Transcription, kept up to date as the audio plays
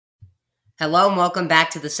Hello and welcome back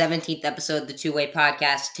to the 17th episode of the Two Way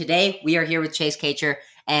Podcast. Today we are here with Chase Kacher,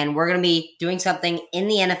 and we're going to be doing something in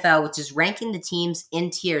the NFL, which is ranking the teams in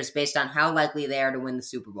tiers based on how likely they are to win the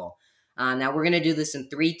Super Bowl. Now we're going to do this in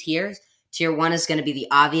 3 tiers. Tier 1 is going to be the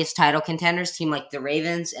obvious title contenders, team like the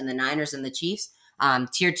Ravens and the Niners and the Chiefs.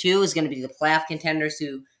 Tier 2 is going to be the playoff contenders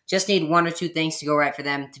who just need 1 or 2 things to go right for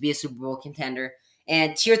them to be a Super Bowl contender.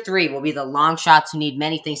 And Tier 3 will be the long shots who need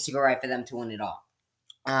many things to go right for them to win it all.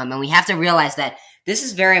 And we have to realize that this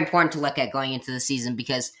is very important to look at going into the season,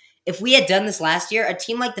 because if we had done this last year, a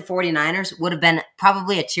team like the 49ers would have been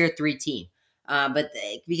probably a Tier 3 team.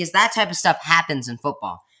 Because that type of stuff happens in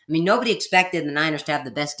football. I mean, nobody expected the Niners to have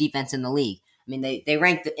the best defense in the league. I mean, they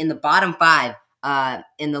ranked in the bottom 5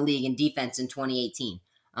 in the league in defense in 2018.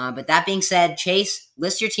 But that being said, Chase,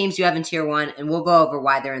 list your teams you have in Tier 1, and we'll go over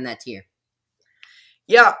why they're in that tier.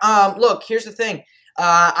 Yeah, look, here's the thing.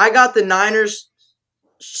 I got the Niners,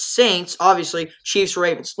 Saints, obviously, Chiefs,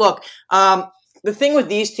 Ravens. Look, the thing with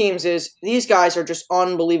these teams is these guys are just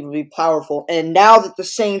unbelievably powerful. And now that the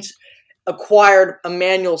Saints acquired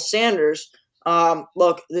Emmanuel Sanders,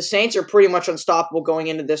 look, the Saints are pretty much unstoppable going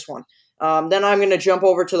into this one. Then I'm going to jump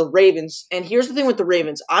over to the Ravens. And here's the thing with the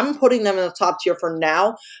Ravens. I'm putting them in the top tier for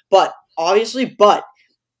now, but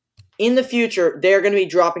in the future, they're going to be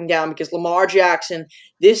dropping down because Lamar Jackson,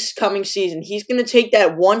 this coming season, he's going to take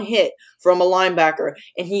that one hit from a linebacker,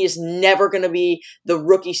 and he is never going to be the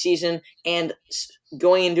rookie season and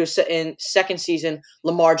going into second season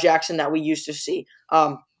Lamar Jackson that we used to see.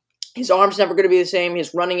 His arm's never going to be the same.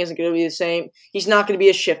 His running isn't going to be the same. He's not going to be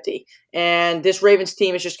as shifty. And this Ravens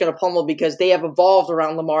team is just going to pummel because they have evolved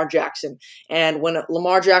around Lamar Jackson. And when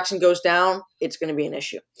Lamar Jackson goes down, it's going to be an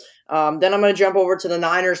issue. Then I'm going to jump over to the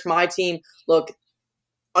Niners, my team. Look,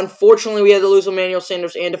 unfortunately, we had to lose Emmanuel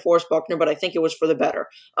Sanders and DeForest Buckner, but I think it was for the better.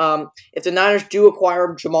 If the Niners do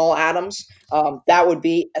acquire Jamal Adams, that would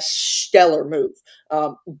be a stellar move.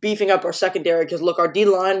 Beefing up our secondary, because, look, our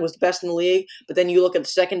D-line was the best in the league, but then you look at the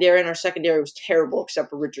secondary, and our secondary was terrible except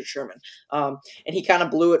for Richard Sherman. And he kind of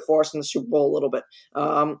blew it for us in the Super Bowl a little bit.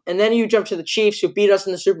 And then you jump to the Chiefs, who beat us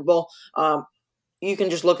in the Super Bowl. You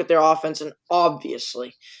can just look at their offense, and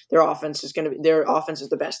obviously their offense is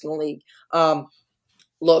the best in the league.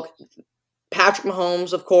 Look, Patrick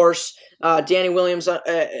Mahomes, of course, Danny Williams at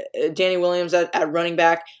running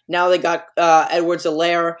back. Now they got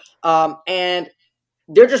Edwards-Helaire, and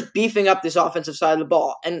they're just beefing up this offensive side of the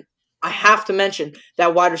ball. And I have to mention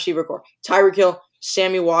that wide receiver core: Tyreek Hill,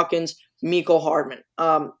 Sammy Watkins, Mecole Hardman.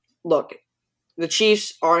 Look, the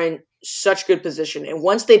Chiefs are in such good position, and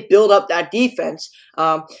once they build up that defense,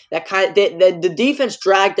 the defense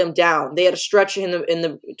dragged them down. They had a stretch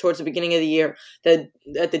towards the beginning of the year that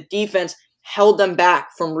the defense held them back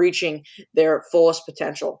from reaching their fullest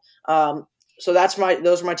potential. So those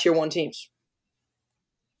are my tier 1 teams.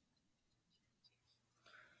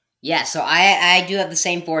 Yeah, so I do have the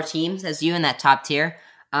same 4 teams as you in that top tier.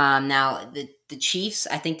 Now the Chiefs,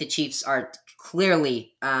 I think the Chiefs are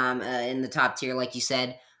clearly in the top tier, like you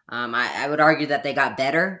said. I would argue that they got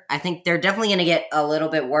better. I think they're definitely going to get a little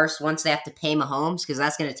bit worse once they have to pay Mahomes, because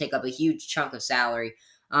that's going to take up a huge chunk of salary.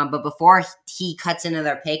 But before he cuts into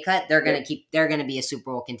their pay cut, they're going to be a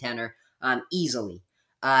Super Bowl contender easily.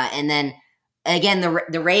 And then again,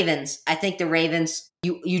 the Ravens. I think the Ravens.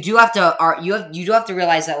 You do have to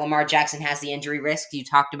realize that Lamar Jackson has the injury risk. You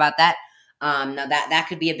talked about that. Now that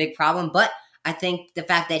could be a big problem, but I think the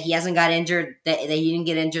fact that he hasn't got injured, that he didn't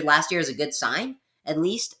get injured last year, is a good sign, at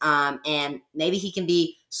least. And maybe he can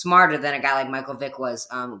be smarter than a guy like Michael Vick was,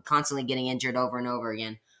 constantly getting injured over and over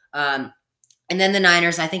again. And then the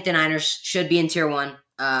Niners, I think the Niners should be in tier 1.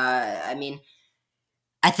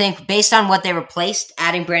 I think based on what they replaced,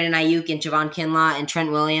 adding Brandon Ayuk and Javon Kinlaw and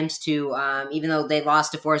Trent Williams to, even though they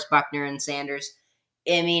lost DeForest Buckner and Sanders,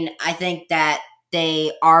 I think that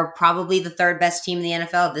they are probably the 3rd best team in the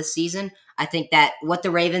NFL this season. I think that what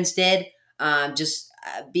the Ravens did,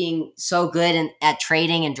 being so good at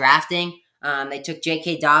trading and drafting, they took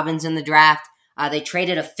J.K. Dobbins in the draft. They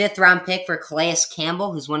traded a 5th-round pick for Calais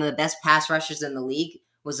Campbell, who's one of the best pass rushers in the league,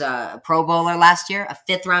 was a Pro Bowler last year, a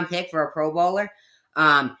 5th-round pick for a Pro Bowler.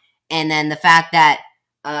 And then the fact that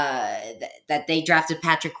that they drafted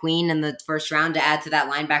Patrick Queen in the 1st round to add to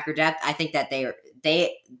that linebacker depth, I think that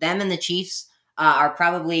them and the Chiefs are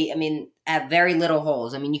probably, have very little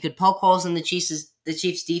holes. You could poke holes in the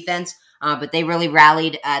Chiefs' defense, but they really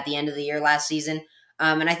rallied at the end of the year last season.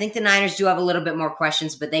 And I think the Niners do have a little bit more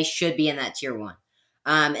questions, but they should be in that tier 1.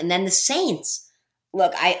 And then the Saints.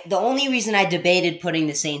 Look, the only reason I debated putting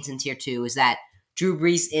the Saints in tier 2 is that Drew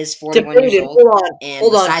Brees is 41 years old.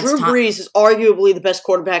 Hold on. Drew Brees is arguably the best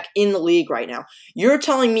quarterback in the league right now. You're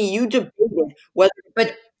telling me you debated good. Whether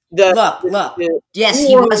But the, look. the Yes, New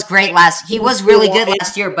he was Orleans great last. He in was tier really one good and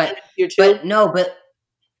last year, tier two. but no,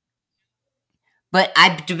 but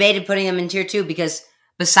I debated putting him in tier two because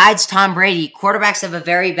besides Tom Brady, quarterbacks have a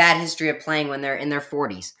very bad history of playing when they're in their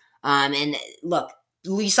 40s. And look,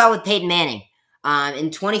 we saw with Peyton Manning.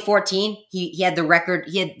 In 2014, he had the record.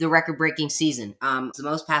 He had the record breaking season. It's the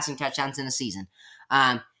most passing touchdowns in a season.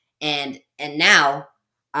 Um, and now,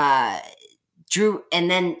 Drew.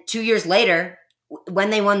 And then 2 years later, when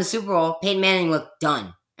they won the Super Bowl, Peyton Manning looked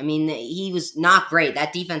done. I mean, he was not great.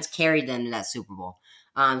 That defense carried them to that Super Bowl.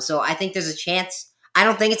 So I think there's a chance. I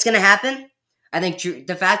don't think it's going to happen. I think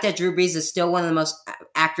the fact that Drew Brees is still one of the most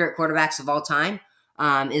accurate quarterbacks of all time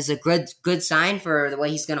is a good sign for the way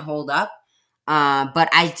he's going to hold up. But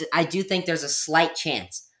I do think there's a slight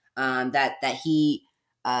chance that he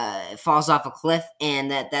falls off a cliff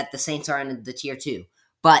and that the Saints are in the tier two.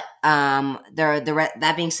 But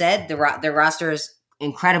that being said, their roster is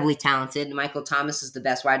incredibly talented. Michael Thomas is the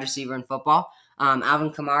best wide receiver in football.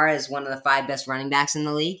 Alvin Kamara is one of the 5 best running backs in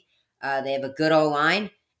the league. They have a good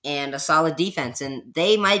O-line and a solid defense, and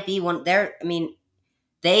they might be one.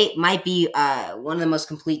 They might be one of the most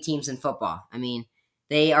complete teams in football. I mean,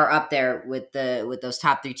 they are up there with those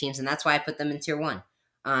top 3 teams, and that's why I put them in tier 1.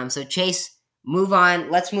 So Chase, move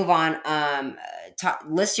on. Let's move on.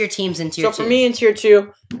 List your teams in tier 2. So for me in tier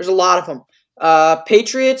 2, there's a lot of them.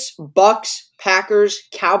 Patriots, Bucks, Packers,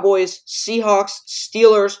 Cowboys, Seahawks,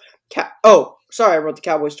 Steelers. I wrote the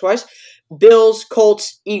Cowboys twice. Bills,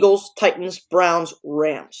 Colts, Eagles, Titans, Browns,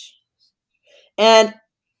 Rams. And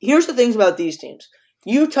here's the things about these teams.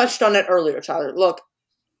 You touched on it earlier, Tyler. Look,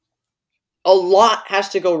 a lot has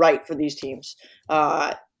to go right for these teams.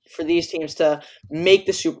 For these teams to make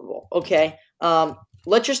the Super Bowl. Okay.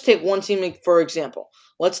 Let's just take one team for example.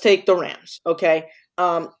 Let's take the Rams. Okay.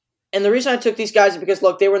 And the reason I took these guys is because,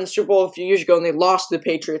 look, they were in the Super Bowl a few years ago and they lost to the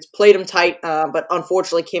Patriots, played them tight, but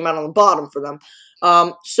unfortunately came out on the bottom for them.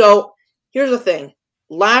 So here's the thing.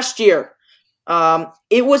 Last year,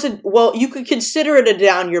 it was you could consider it a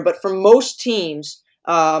down year, but for most teams,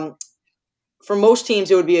 it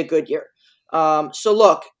would be a good year. So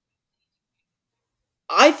look,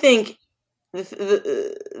 I think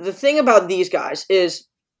the thing about these guys is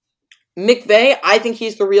McVay, I think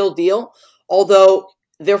he's the real deal, although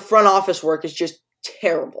their front office work is just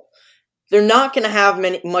terrible. They're not going to have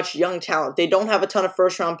much young talent. They don't have a ton of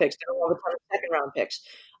first-round picks. They don't have a ton of second-round picks.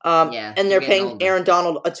 And they're paying older. Aaron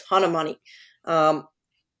Donald a ton of money. I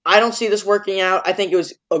don't see this working out. I think it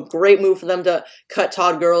was a great move for them to cut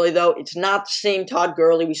Todd Gurley, though. It's not the same Todd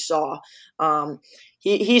Gurley we saw.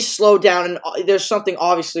 He's slowed down, and there's something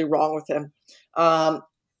obviously wrong with him.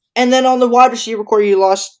 And then on the wide receiver core, you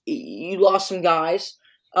lost some guys.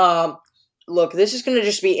 Look, this is going to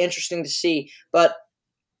just be interesting to see, but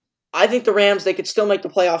I think the Rams, they could still make the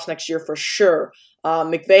playoffs next year for sure.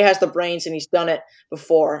 McVay has the brains, and he's done it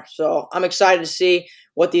before. So I'm excited to see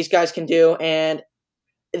what these guys can do, and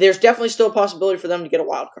there's definitely still a possibility for them to get a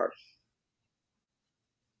wild card.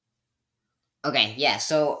 Okay, yeah,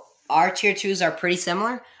 so our tier 2s are pretty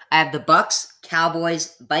similar. I have the Bucks,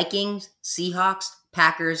 Cowboys, Vikings, Seahawks,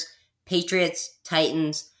 Packers, Patriots,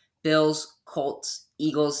 Titans, Bills, Colts,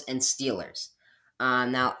 Eagles, and Steelers.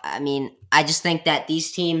 Now, I mean, I just think that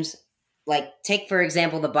these teams, take for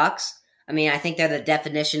example the Bucks. I mean, I think they're the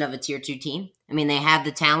definition of a tier 2 team. I mean, they have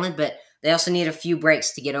the talent, but they also need a few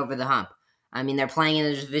breaks to get over the hump. I mean, they're playing in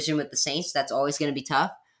a division with the Saints. That's always going to be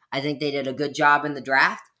tough. I think they did a good job in the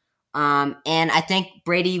draft. And I think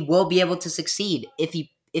Brady will be able to succeed if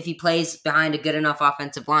he plays behind a good enough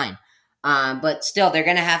offensive line. But still, they're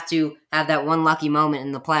going to have that one lucky moment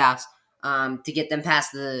in the playoffs to get them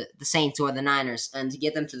past the Saints or the Niners and to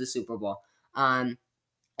get them to the Super Bowl.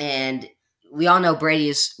 And we all know Brady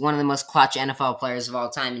is one of the most clutch NFL players of all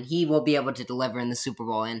time, and he will be able to deliver in the Super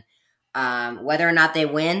Bowl. And whether or not they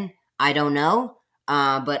win, I don't know.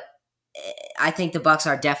 But I think the Bucks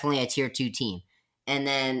are definitely a tier 2 team. And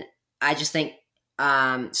then I just think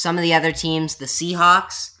some of the other teams, the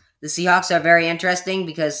Seahawks are very interesting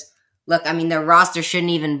because, look, I mean, their roster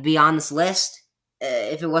shouldn't even be on this list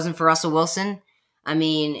if it wasn't for Russell Wilson. I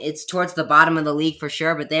mean, it's towards the bottom of the league for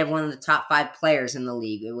sure, but they have one of the top 5 players in the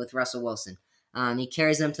league with Russell Wilson. He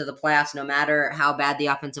carries them to the playoffs no matter how bad the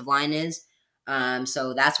offensive line is.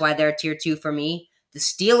 So that's why they're tier 2 for me. The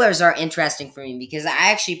Steelers are interesting for me because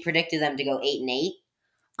I actually predicted them to go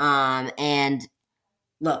 8-8. And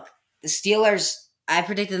look, the Steelers, I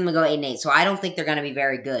predicted them to go 8-8, so I don't think they're going to be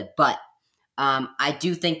very good. But I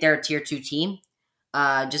do think they're a tier 2 team.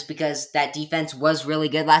 Just because that defense was really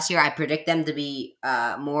good last year. I predict them to be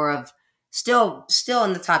more of still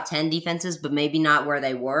in the top 10 defenses, but maybe not where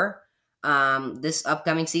they were. this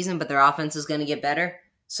upcoming season, but their offense is going to get better.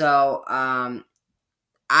 So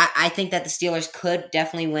I think that the Steelers could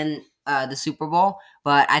definitely win the Super Bowl,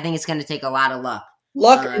 but I think it's going to take a lot of luck.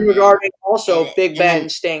 Luck in regarding also and Big Ben then,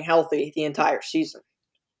 staying healthy the entire season.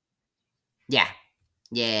 Yeah.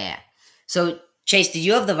 So Chase, did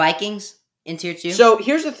you have the Vikings in tier 2? So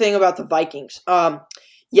here's the thing about the Vikings.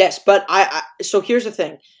 Yes, but so here's the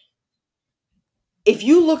thing. If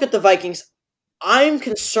you look at the Vikings, I'm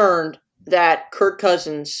concerned that Kirk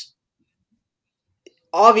Cousins.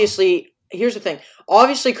 Obviously, here's the thing.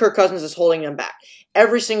 Obviously, Kirk Cousins is holding them back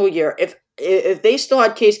every single year. If they still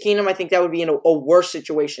had Case Keenum, I think that would be in a worse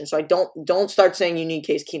situation. So I don't start saying you need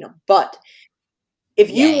Case Keenum. But if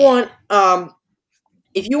you want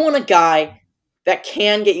a guy that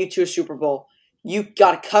can get you to a Super Bowl, you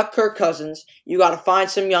got to cut Kirk Cousins. You got to find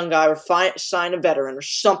some young guy or sign a veteran or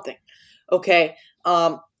something. Okay.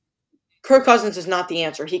 Kirk Cousins is not the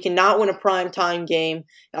answer. He cannot win a primetime game.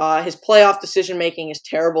 His playoff decision-making is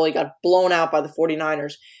terrible. He got blown out by the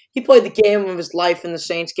 49ers. He played the game of his life in the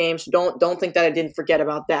Saints game, so don't think that I didn't forget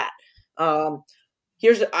about that.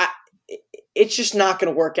 It's just not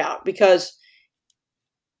going to work out because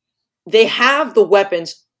they have the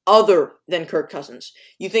weapons other than Kirk Cousins.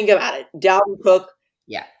 You think about it. Dalvin Cook,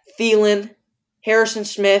 Thielen, Harrison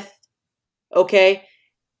Smith, okay?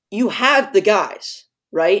 You have the guys,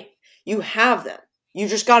 right? You have them. You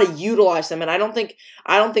just got to utilize them, and I don't think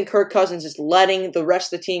Kirk Cousins is letting the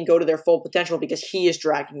rest of the team go to their full potential because he is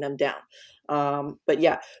dragging them down. But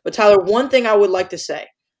Tyler, one thing I would like to say,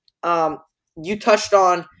 you touched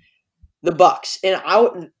on the Bucs,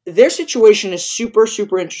 and their situation is super,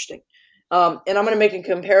 super interesting. And I'm going to make a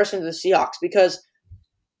comparison to the Seahawks because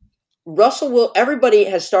everybody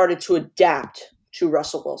has started to adapt to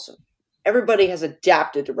Russell Wilson. Everybody has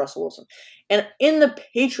adapted to Russell Wilson. And in the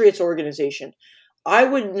Patriots organization, I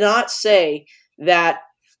would say that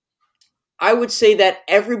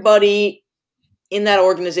everybody in that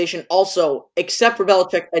organization also, except for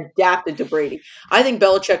Belichick, adapted to Brady. I think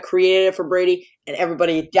Belichick created it for Brady, and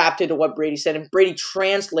everybody adapted to what Brady said, and Brady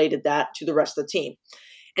translated that to the rest of the team.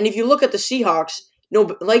 And if you look at the Seahawks,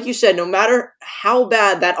 like you said, no matter how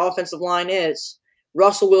bad that offensive line is,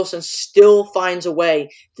 Russell Wilson still finds a way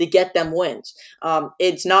to get them wins.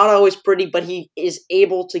 It's not always pretty, but he is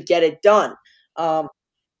able to get it done. I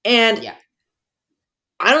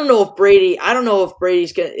don't know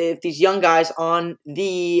if these young guys on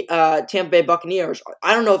the Tampa Bay Buccaneers,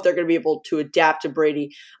 I don't know if they're going to be able to adapt to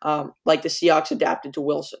Brady like the Seahawks adapted to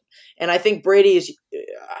Wilson. And I think Brady is.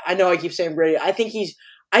 I know I keep saying Brady. I think he's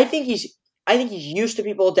used to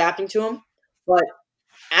people adapting to him, but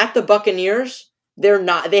at the Buccaneers, they're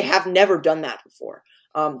not. They have never done that before.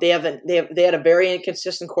 They had a very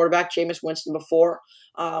inconsistent quarterback, Jameis Winston, before.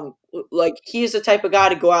 He is the type of guy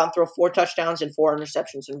to go out and throw 4 touchdowns and 4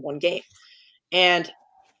 interceptions in one game, and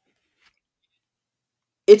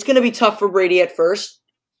it's going to be tough for Brady at first.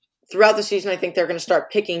 Throughout the season, I think they're going to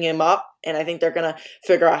start picking him up, and I think they're going to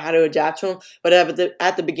figure out how to adapt to him. But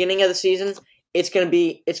at the beginning of the season, it's going to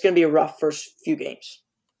be a rough first few games.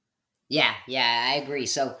 Yeah, I agree.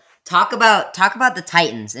 So talk about the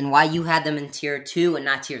Titans and why you had them in tier 2 and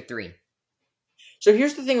not tier 3. So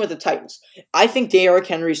here's the thing with the Titans. I think Derrick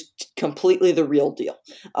Henry's completely the real deal.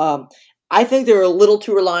 I think they're a little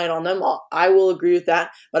too reliant on them. I will agree with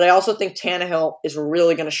that, but I also think Tannehill is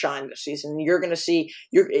really going to shine this season. You're going to see.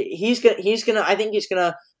 He's going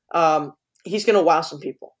to wow some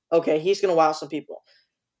people. Okay, he's going to wow some people.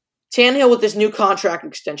 Tannehill with this new contract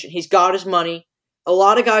extension, he's got his money. A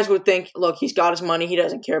lot of guys would think, look, he's got his money. He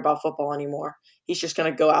doesn't care about football anymore. He's just going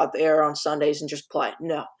to go out there on Sundays and just play.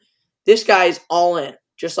 No. This guy is all in,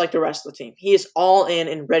 just like the rest of the team. He is all in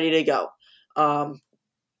and ready to go.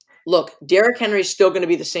 Look, Derrick Henry is still going to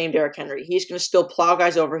be the same Derrick Henry. He's going to still plow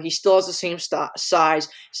guys over. He still has the same size,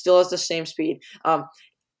 still has the same speed.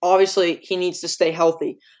 Obviously, he needs to stay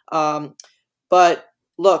healthy. But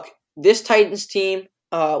look, this Titans team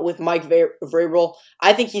with Mike Vrabel,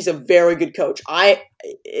 I think he's a very good coach. I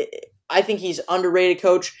think he's an underrated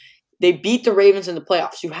coach. They beat the Ravens in the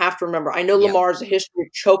playoffs. You have to remember. I know Lamar has a history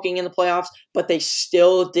of choking in the playoffs, but they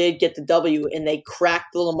still did get the W, and they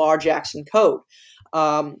cracked the Lamar Jackson code.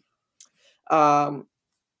 So that's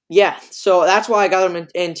why I got them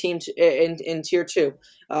in tier 2.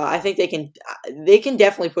 I think they can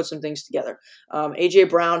definitely put some things together. AJ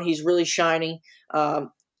Brown, he's really shining.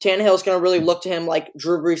 Tannehill's going to really look to him like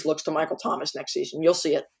Drew Brees looks to Michael Thomas next season. You'll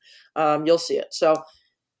see it. So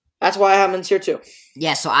that's why I have them in tier 2.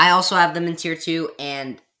 Yeah, so I also have them in tier 2,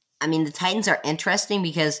 and I mean the Titans are interesting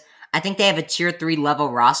because I think they have a tier 3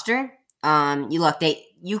 level roster. You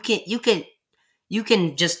you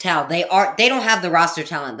can just tell they don't have the roster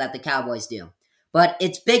talent that the Cowboys do. But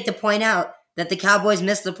it's big to point out that the Cowboys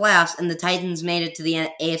missed the playoffs and the Titans made it to the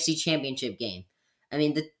AFC Championship game. I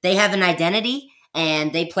mean, they have an identity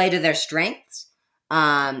and they play to their strengths.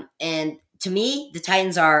 And to me, the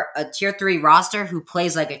Titans are a tier 3 roster who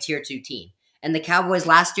plays like a tier 2 team. And the Cowboys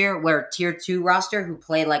last year were a tier 2 roster who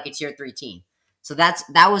played like a tier 3 team. So that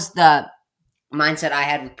was the mindset I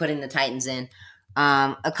had with putting the Titans in.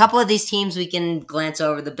 A couple of these teams we can glance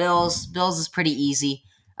over. The Bills. Bills is pretty easy.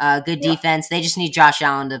 Good defense. They just need Josh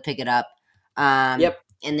Allen to pick it up. And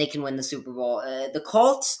they can win the Super Bowl. The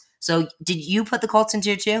Colts. So did you put the Colts in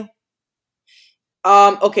tier 2?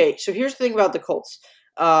 Okay, so here's the thing about the Colts.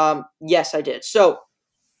 Yes, I did. So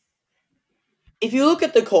if you look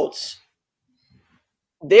at the Colts,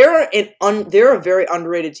 they're a very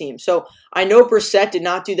underrated team. So I know Brissett did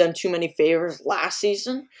not do them too many favors last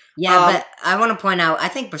season. Yeah, but I want to point out, I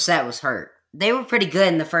think Brissett was hurt. They were pretty good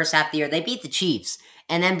in the first half of the year. They beat the Chiefs.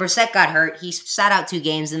 And then Brissett got hurt. He sat out 2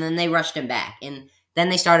 games, and then they rushed him back. And then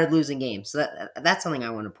they started losing games. So that's something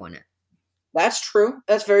I want to point out. That's true.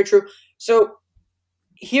 That's very true. So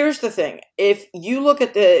here's the thing: if you look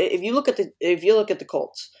at the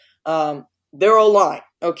Colts, their O-line,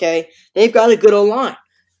 okay, they've got a good O-line,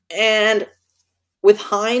 and with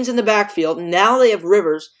Hines in the backfield, now they have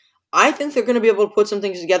Rivers. I think they're going to be able to put some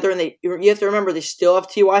things together, and you have to remember they still have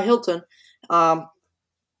T.Y. Hilton.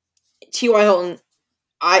 T.Y. Hilton,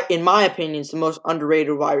 in my opinion, is the most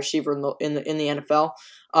underrated wide receiver in the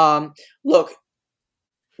NFL. Look.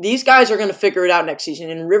 These guys are going to figure it out next season,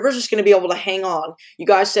 and Rivers is going to be able to hang on. You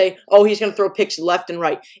guys say, oh, he's going to throw picks left and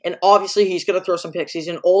right, and obviously he's going to throw some picks. He's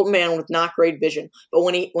an old man with not great vision, but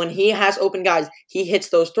when he has open guys, he hits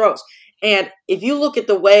those throws. And if you look at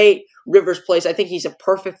the way Rivers plays, I think he's a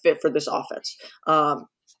perfect fit for this offense.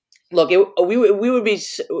 Look, it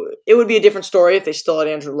would be a different story if they still had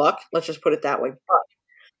Andrew Luck. Let's just put it that way.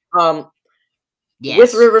 But,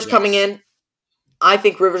 with Rivers coming in, I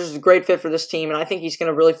think Rivers is a great fit for this team, and I think he's going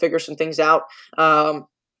to really figure some things out. And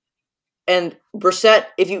Brissett,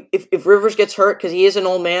 if Rivers gets hurt, because he is an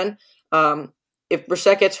old man, if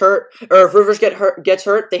Brissett gets hurt, or if Rivers gets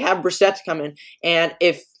hurt, they have Brissett to come in. And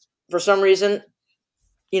if for some reason,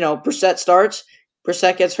 Brissett starts,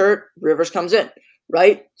 Brissett gets hurt, Rivers comes in,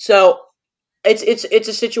 right? So it's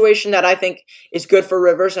a situation that I think is good for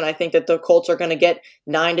Rivers, and I think that the Colts are going to get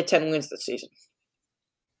 9 to 10 wins this season.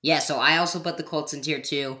 Yeah, so I also put the Colts in tier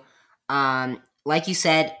 2. Like you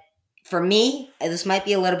said, for me, this might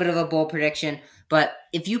be a little bit of a bold prediction, but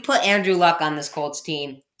if you put Andrew Luck on this Colts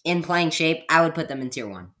team in playing shape, I would put them in tier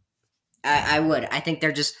 1. I would. I think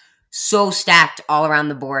they're just so stacked all around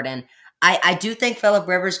the board, and I do think Phillip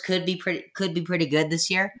Rivers could be pretty good this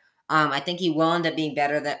year. I think he will end up being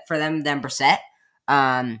better for them than Brissett.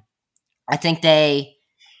 I think that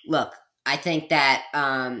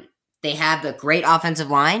they have a great offensive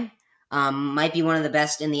line, might be one of the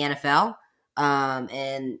best in the NFL,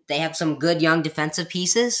 and they have some good young defensive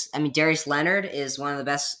pieces. I mean, Darius Leonard is one of the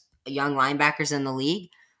best young linebackers in the league,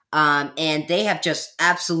 and they have just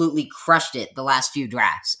absolutely crushed it the last few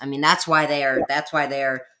drafts. I mean, that's why they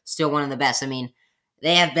are still one of the best. I mean,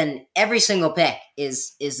 they have been every single pick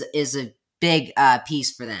is a big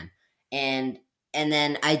piece for them, and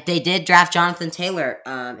then they did draft Jonathan Taylor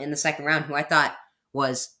in the second round, who I thought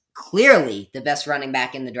was clearly the best running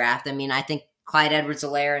back in the draft. I mean, I think Clyde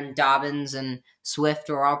Edwards-Helaire and Dobbins and Swift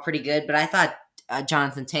were all pretty good, but I thought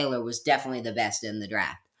Jonathan Taylor was definitely the best in the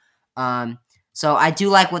draft. So I do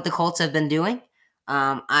like what the Colts have been doing.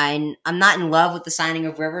 I'm not in love with the signing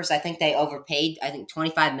of Rivers. I think they overpaid. I think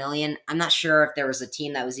 $25 million. I'm not sure if there was a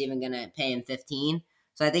team that was even going to pay him $15.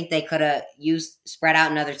 So I think they could have spread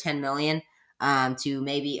out another $10 million to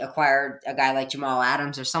maybe acquire a guy like Jamal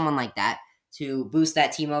Adams or someone like that to boost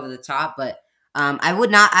that team over the top. But I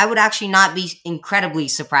would actually not be incredibly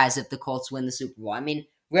surprised if the Colts win the Super Bowl. I mean,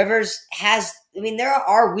 there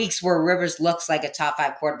are weeks where Rivers looks like a top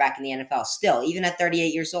 5 quarterback in the NFL still, even at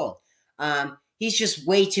 38 years old. He's just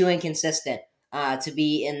way too inconsistent to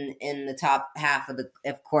be in the top half of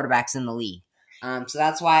quarterbacks in the league. So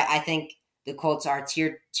that's why I think the Colts are a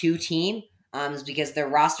tier 2 team, is because their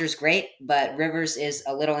roster's great, but Rivers is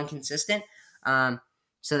a little inconsistent.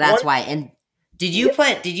 So that's why. And did you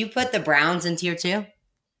put the Browns in tier 2?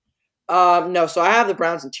 No, so I have the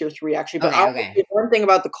Browns in tier 3 actually, but I'll okay. say one thing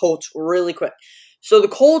about the Colts really quick. So the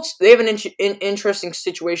Colts, they have an interesting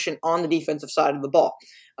situation on the defensive side of the ball.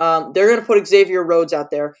 They're going to put Xavier Rhodes out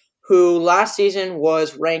there, who last season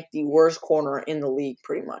was ranked the worst corner in the league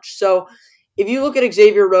pretty much. So if you look at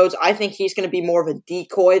Xavier Rhodes, I think he's going to be more of a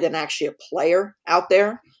decoy than actually a player out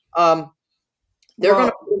there.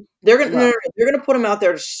 They're gonna no, no, Look, no, they're gonna put him out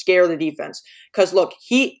there to scare the defense. Because look,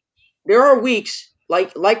 there are weeks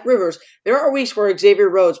like Rivers. There are weeks where Xavier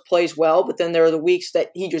Rhodes plays well, but then there are the weeks that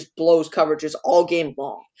he just blows coverages all game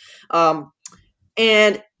long.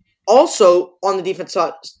 And also on the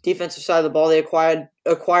defensive side of the ball, they acquired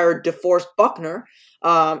DeForest Buckner,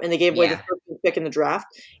 and they gave away the yeah. first pick in the draft.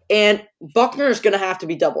 And Buckner is going to have to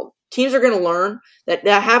be doubled. Teams are going to learn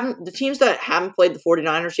the teams that haven't played the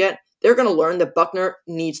 49ers yet, they're going to learn that Buckner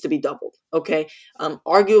needs to be doubled. Okay,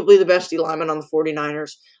 arguably the best D lineman on the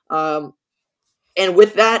 49ers. And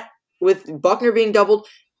with Buckner being doubled,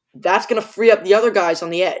 that's going to free up the other guys on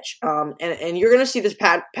the edge. And you're going to see this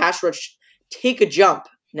pass rush take a jump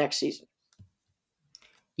next season.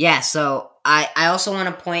 Yeah, so I also want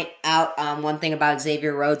to point out one thing about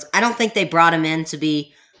Xavier Rhodes. I don't think they brought him in to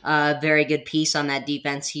be a very good piece on that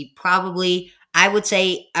defense. He probably, I would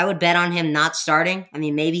say, I would bet on him not starting. I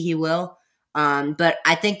mean, maybe he will. But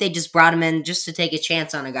I think they just brought him in just to take a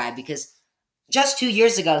chance on a guy because just 2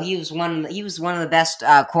 years ago he was one of the best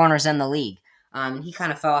corners in the league. He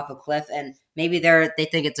kind of fell off a cliff, and maybe they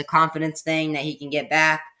think it's a confidence thing that he can get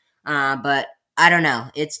back. But I don't know.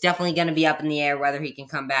 It's definitely going to be up in the air whether he can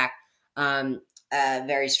come back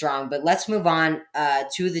very strong. But let's move on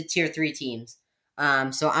to the tier 3 teams.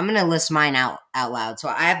 So I'm going to list mine out loud. So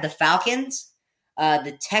I have the Falcons,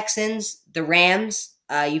 the Texans, the Rams.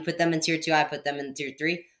 You put them in tier 2. I put them in tier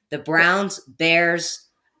 3. The Browns, Bears,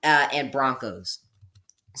 and Broncos.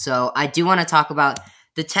 So I do want to talk about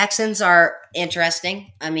the Texans are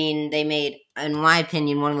interesting. I mean, they made, in my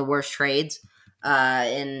opinion, one of the worst trades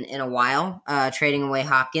in a while, trading away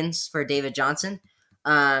Hopkins for David Johnson.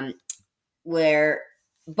 But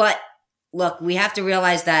look, we have to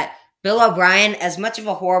realize that Bill O'Brien, as much of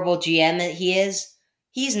a horrible GM he is,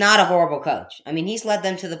 he's not a horrible coach. I mean, he's led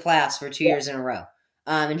them to the playoffs for 2 years in a row.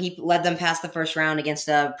 And he led them past the first round against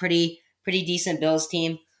a pretty decent Bills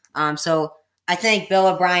team. So I think Bill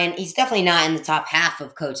O'Brien, he's definitely not in the top half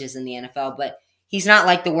of coaches in the NFL, but he's not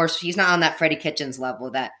like the worst. He's not on that Freddie Kitchens level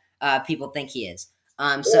that people think he is.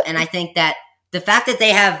 And I think that the fact that they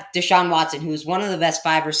have Deshaun Watson, who's one of the best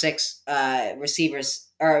 5 or 6 receivers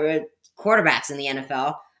or quarterbacks in the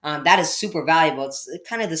NFL, that is super valuable. It's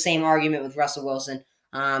kind of the same argument with Russell Wilson,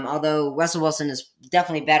 although Russell Wilson is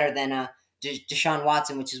definitely better than Deshaun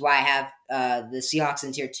Watson, which is why I have the Seahawks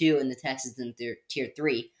in tier 2 and the Texans in tier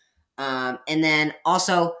 3. And then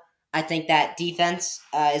also, I think that defense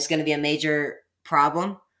is going to be a major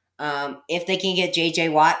problem. If they can get J.J.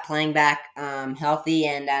 Watt playing back healthy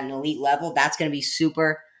and at an elite level, that's going to be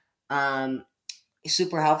super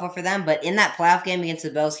helpful for them. But in that playoff game against the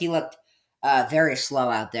Bills, he looked very slow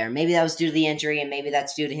out there. Maybe that was due to the injury, and maybe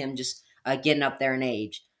that's due to him just getting up there in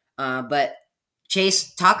age. But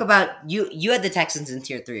Chase, talk about you had the Texans in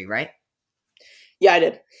tier 3, right? Yeah, I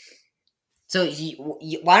did. So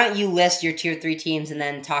why don't you list your tier 3 teams and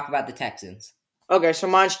then talk about the Texans? Okay, so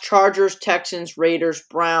mine's Chargers, Texans, Raiders,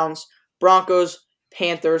 Browns, Broncos,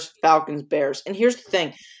 Panthers, Falcons, Bears. And here's the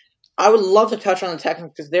thing. I would love to touch on the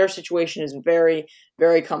Texans because their situation is very,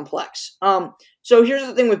 very complex. So here's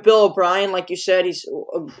the thing with Bill O'Brien. Like you said,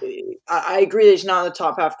 I agree that he's not in the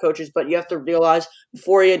top half coaches, but you have to realize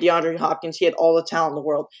before he had DeAndre Hopkins, he had all the talent in the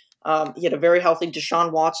world. He had a very healthy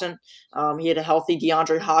Deshaun Watson. He had a healthy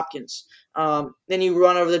DeAndre Hopkins. Then you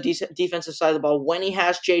run over the defensive side of the ball. When he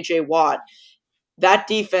has J.J. Watt, that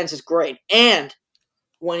defense is great. And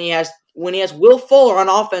when he has Will Fuller on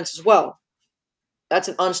offense as well, that's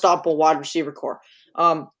an unstoppable wide receiver core.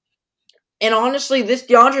 And honestly, this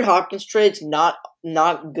DeAndre Hopkins trade's not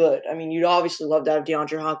good. I mean, you'd obviously love to have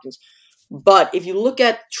DeAndre Hopkins. But if you look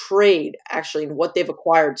at trade, actually, and what they've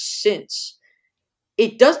acquired since,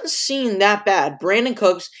 it doesn't seem that bad. Brandon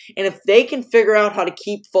Cooks, and if they can figure out how to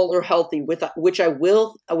keep Fuller healthy, which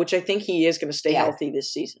I think he is going to stay healthy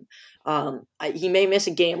this season. He may miss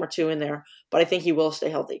a game or two in there, but I think he will stay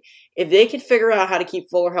healthy. If they can figure out how to keep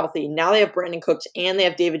Fuller healthy, now they have Brandon Cooks and they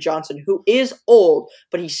have David Johnson, who is old,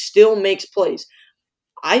 but he still makes plays.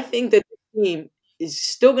 I think that the team is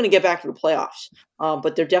still going to get back to the playoffs,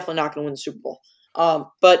 but they're definitely not going to win the Super Bowl.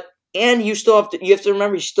 And you have to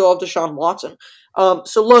remember you still have Deshaun Watson.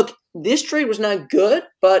 So look, this trade was not good,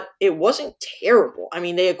 but it wasn't terrible. I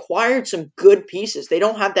mean, they acquired some good pieces. They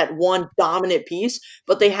don't have that one dominant piece,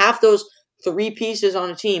 but they have those 3 pieces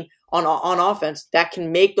on a team on offense that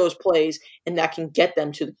can make those plays and that can get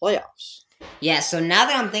them to the playoffs. Yeah, so now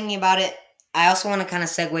that I'm thinking about it, I also want to kind of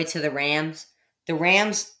segue to the Rams. The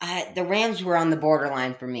Rams were on the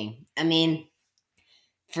borderline for me. I mean,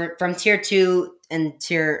 from tier 2 and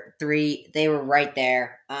tier 3, they were right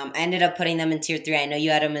there. I ended up putting them in tier 3. I know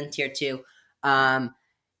you had them in tier 2. But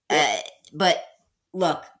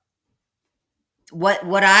look,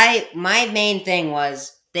 my main thing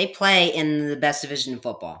was they play in the best division in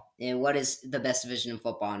football. And what is the best division in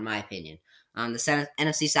football, in my opinion? The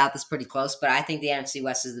NFC South is pretty close, but I think the NFC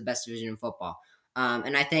West is the best division in football.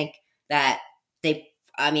 And I think that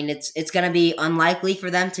it's going to be unlikely for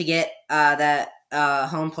them to get that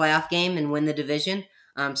home playoff game and win the division.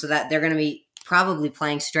 So that they're going to be probably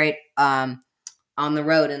playing straight on the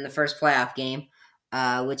road in the first playoff game,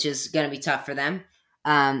 which is going to be tough for them.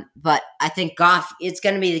 But I think Goff, it's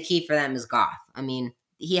going to be the key for them is Goff. I mean,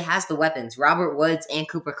 he has the weapons. Robert Woods and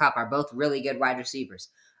Cooper Kupp are both really good wide receivers.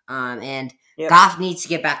 And Goff needs to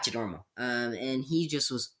get back to normal. And he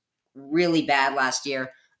just was really bad last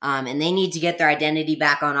year. And they need to get their identity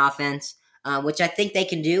back on offense, which I think they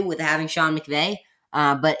can do with having Sean McVay.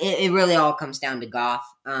 But it really all comes down to Goff.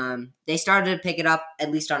 They started to pick it up,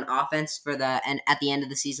 at least on offense, at the end of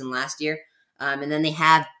the season last year. And then they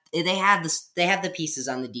have the pieces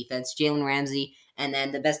on the defense, Jalen Ramsey, and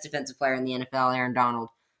then the best defensive player in the NFL, Aaron Donald.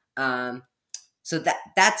 So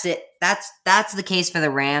that's it. That's the case for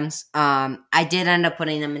the Rams. I did end up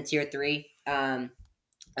putting them in tier 3.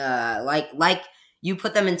 Like you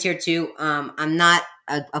put them in tier 2. I'm not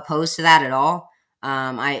opposed to that at all.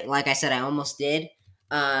 Like I said, I almost did.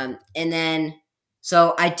 And then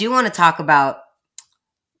so I do want to talk about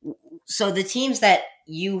the teams that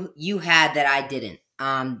you had that I didn't.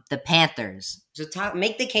 The Panthers. So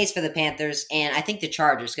make the case for the Panthers, and I think the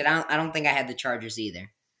Chargers. Because I don't think I had the Chargers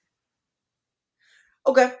either.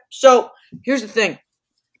 Okay, so here's the thing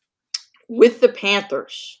with the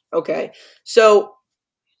Panthers. Okay, so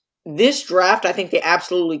this draft, I think they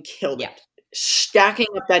absolutely killed it, stacking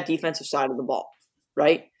up that defensive side of the ball.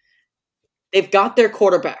 Right, they've got their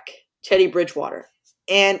quarterback, Teddy Bridgewater,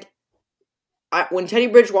 and when Teddy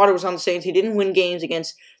Bridgewater was on the Saints, he didn't win games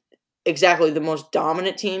against exactly the most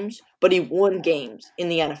dominant teams, but he won games in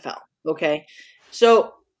the NFL, okay?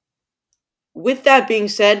 So, with that being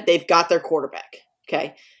said, they've got their quarterback,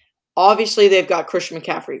 okay? Obviously, they've got Christian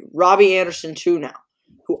McCaffrey, Robbie Anderson too now,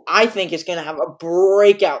 who I think is going to have a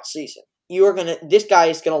breakout season. This guy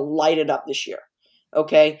is going to light it up this year,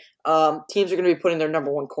 okay? Teams are going to be putting their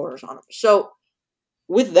number 1 corners on him. So,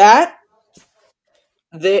 with that,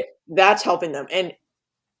 that's helping them. And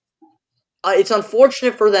it's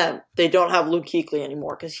unfortunate for them they don't have Luke Kuechly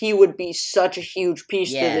anymore because he would be such a huge piece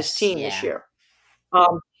to this team this year.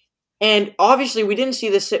 And obviously we didn't see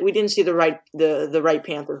the right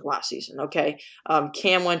Panthers last season. Okay,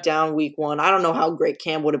 Cam went down week 1. I don't know how great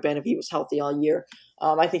Cam would have been if he was healthy all year.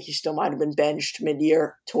 I think he still might have been benched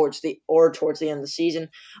mid-year towards the end of the season.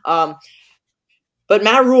 But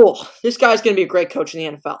Matt Rule, this guy's going to be a great coach in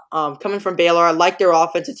the NFL. Coming from Baylor, I like their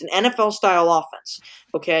offense. It's an NFL-style offense,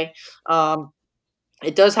 okay?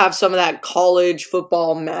 It does have some of that college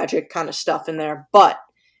football magic kind of stuff in there, but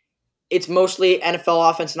it's mostly NFL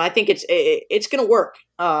offense, and I think it's going to work.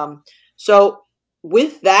 So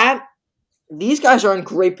with that, these guys are in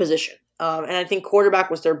great position. And I think quarterback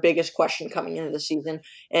was their biggest question coming into the season,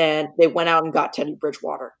 and they went out and got Teddy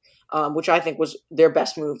Bridgewater, which I think was their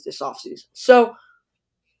best move this offseason. So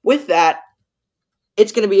with that,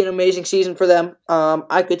 it's going to be an amazing season for them.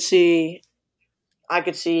 I could see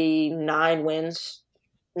 9 wins.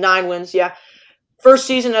 9 wins, yeah. First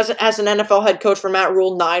season as an NFL head coach for Matt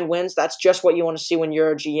Rule, 9 wins. That's just what you want to see when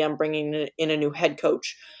you're a GM bringing in a new head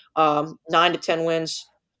coach. 9 to 10 wins.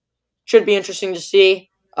 Should be interesting to see.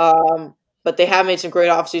 But they have made some great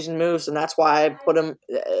offseason moves, and that's why I put them.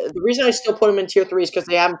 The reason I still put them in tier 3 is because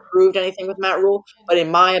they haven't proved anything with Matt Rule. But in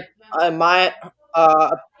my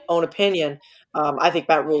own opinion, I think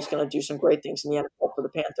Matt Rule is going to do some great things in the NFL for the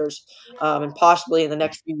Panthers, and possibly in the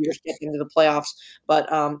next few years get into the playoffs. But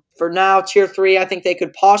for now, tier 3, I think they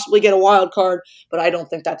could possibly get a wild card, but I don't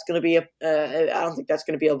think that's going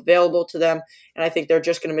to be available to them. And I think they're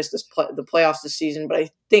just going to miss the playoffs this season. But I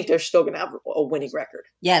think they're still going to have a winning record.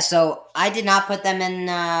 Yeah. So I did not put them in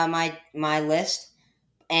my list,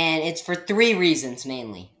 and it's for 3 reasons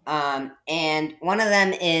mainly. And one of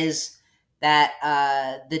them is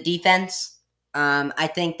that the defense. I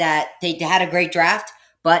think that they had a great draft,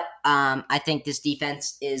 but I think this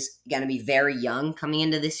defense is going to be very young coming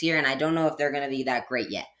into this year, and I don't know if they're going to be that great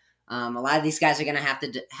yet. A lot of these guys are going to have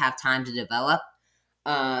to have time to develop.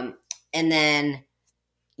 And then,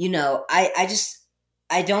 the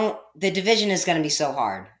division is going to be so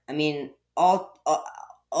hard. I mean, all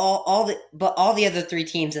the other 3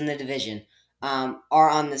 teams in the division are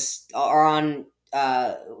on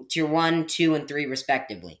tier 1, 2, and 3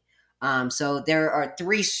 respectively. So there are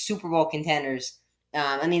 3 Super Bowl contenders.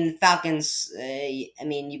 The Falcons,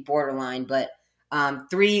 you borderline, but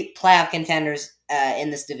 3 playoff contenders in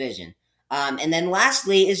this division. And then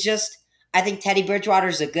lastly is just, I think Teddy Bridgewater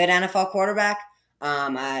is a good NFL quarterback.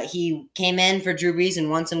 He came in for Drew Brees and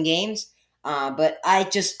won some games, but I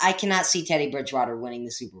cannot see Teddy Bridgewater winning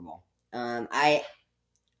the Super Bowl. I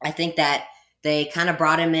think that they kind of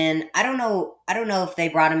brought him in. I don't know. I don't know if they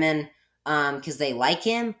brought him in because they like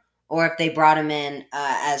him, or if they brought him in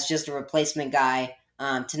as just a replacement guy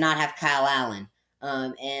to not have Kyle Allen.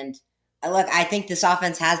 And look, I think this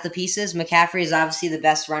offense has the pieces. McCaffrey is obviously the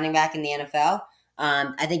best running back in the NFL.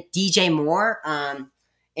 I think DJ Moore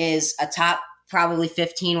is a top probably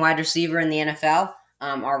 15 wide receiver in the NFL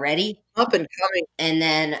already. Up and coming. And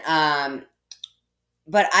then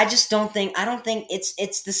but I just don't think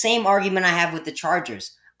it's the same argument I have with the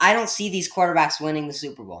Chargers. I don't see these quarterbacks winning the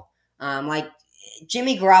Super Bowl. Like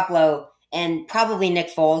Jimmy Garoppolo and probably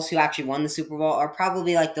Nick Foles, who actually won the Super Bowl, are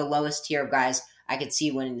probably like the lowest tier of guys I could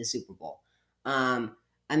see winning the Super Bowl.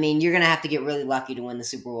 I mean, you're gonna have to get really lucky to win the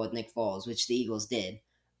Super Bowl with Nick Foles, which the Eagles did.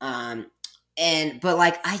 But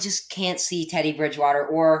like I just can't see Teddy Bridgewater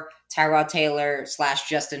or Tyrod Taylor /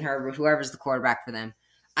 Justin Herbert, whoever's the quarterback for them.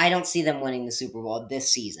 I don't see them winning the Super Bowl this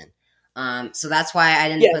season. So that's why I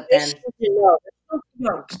didn't put them.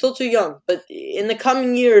 Still too young, but in the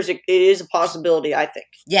coming years, it is a possibility. I think.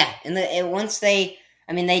 Yeah, and once they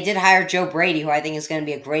did hire Joe Brady, who I think is going to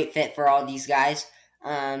be a great fit for all these guys,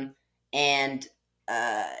 and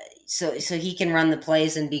so he can run the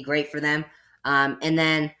plays and be great for them. And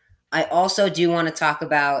then I also do want to talk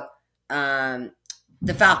about the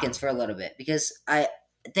Falcons for a little bit because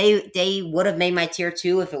they would have made my tier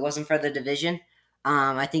 2 if it wasn't for the division.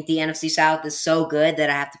 I think the NFC South is so good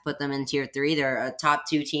that I have to put them in tier 3. They're a top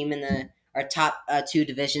 2 team top 2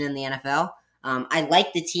 division in the NFL. I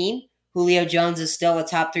like the team. Julio Jones is still a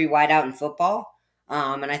top 3 wideout in football.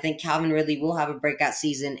 And I think Calvin Ridley will have a breakout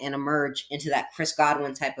season and emerge into that Chris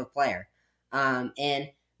Godwin type of player.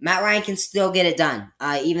 And Matt Ryan can still get it done.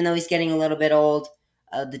 Even though he's getting a little bit old,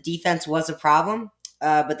 the defense was a problem,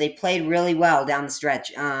 but they played really well down the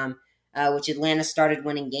stretch, which Atlanta started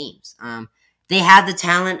winning games. They have the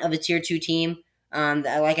talent of a tier 2 team.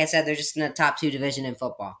 Like I said, they're just in the top 2 division in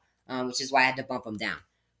football, which is why I had to bump them down.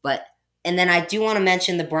 And then I do want to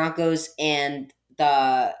mention the Broncos, the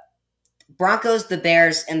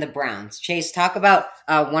Bears, and the Browns. Chase, talk about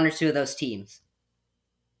one or two of those teams.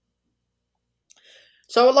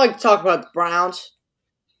 So I would like to talk about the Browns.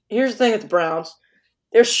 Here's the thing with the Browns.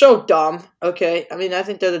 They're so dumb, okay? I mean, I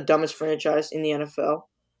think they're the dumbest franchise in the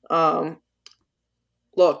NFL.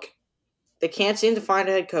 Look, they can't seem to find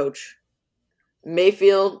a head coach.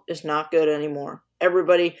 Mayfield is not good anymore.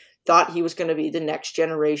 Everybody thought he was going to be the next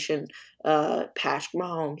generation Patrick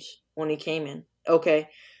Mahomes when he came in. Okay,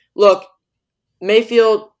 look,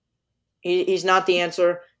 Mayfield, he's not the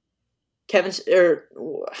answer. Kevin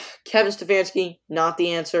Stefanski, not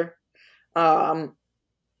the answer.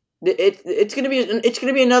 It's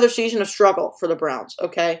gonna be another season of struggle for the Browns.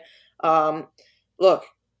 Okay, look,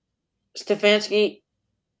 Stefanski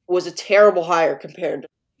was a terrible hire compared to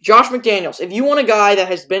Josh McDaniels. If you want a guy that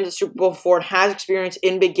has been to the Super Bowl before and has experience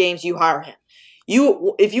in big games, you hire him.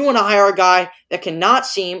 If you want to hire a guy that cannot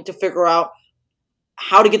seem to figure out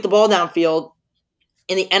how to get the ball downfield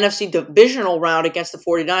in the NFC divisional round against the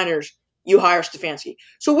 49ers, you hire Stefanski.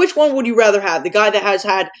 So which one would you rather have? The guy that has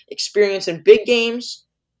had experience in big games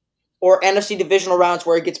or NFC divisional rounds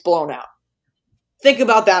where it gets blown out? Think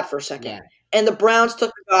about that for a second. Yeah. And the Browns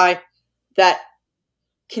took a guy that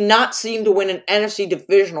cannot seem to win an NFC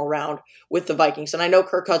divisional round with the Vikings. And I know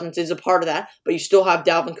Kirk Cousins is a part of that, but you still have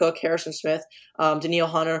Dalvin Cook, Harrison Smith, Danielle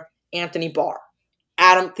Hunter, Anthony Barr,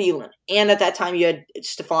 Adam Thielen. And at that time you had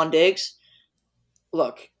Stephon Diggs.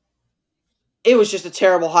 Look, it was just a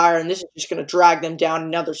terrible hire, and this is just going to drag them down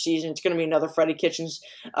another season. It's going to be another Freddie Kitchens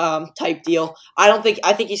type deal. I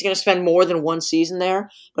think he's going to spend more than one season there,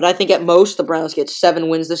 but I think at most the Browns get 7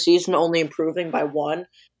 wins this season, only improving by 1.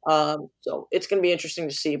 So it's going to be interesting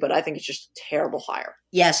to see, but I think it's just a terrible hire.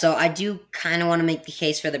 Yeah, so I do kind of want to make the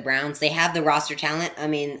case for the Browns. They have the roster talent. I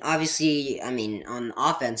mean, obviously, on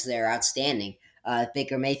offense, they're outstanding. If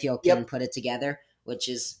Baker Mayfield can put it together, which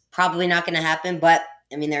is probably not going to happen, but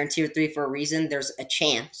I mean, they're in tier 3 for a reason. There's a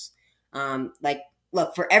chance.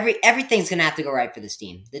 Look, for everything's going to have to go right for this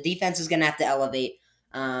team. The defense is going to have to elevate,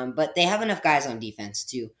 but they have enough guys on defense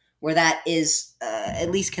too, where that is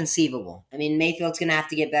at least conceivable. I mean, Mayfield's going to have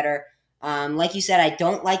to get better. Like you said, I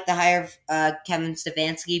don't like the hire of Kevin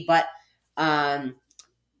Stefanski, but I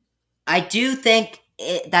do think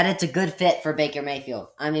that it's a good fit for Baker Mayfield.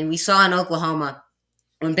 I mean, we saw in Oklahoma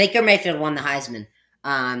when Baker Mayfield won the Heisman,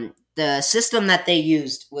 the system that they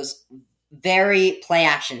used was very play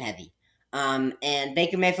action heavy. And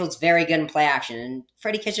Baker Mayfield's very good in play action, and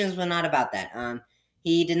Freddie Kitchens was not about that.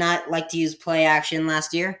 He did not like to use play action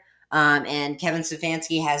last year. And Kevin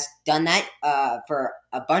Stefanski has done that for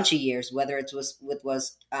a bunch of years, whether it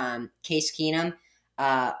was Case Keenum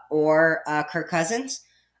or Kirk Cousins.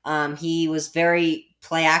 He was very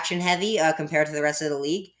play action heavy compared to the rest of the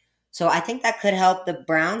league. So I think that could help the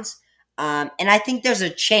Browns. And I think there's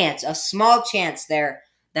a small chance there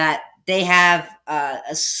that they have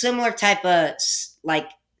a similar type of like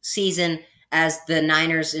season as the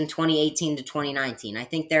Niners in 2018 to 2019. I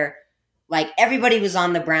think they're like everybody was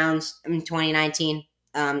on the Browns in 2019.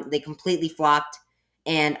 They completely flopped.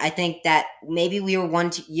 And I think that maybe we were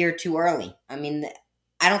one year too early. I mean,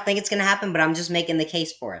 I don't think it's going to happen, but I'm just making the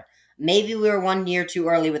case for it. Maybe we were 1 year too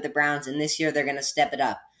early with the Browns, and this year they're going to step it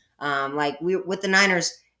up. Like we with the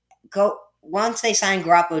Niners, once they signed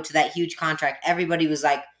Garoppolo to that huge contract, everybody was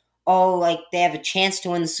like, "Oh, like they have a chance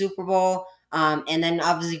to win the Super Bowl." And then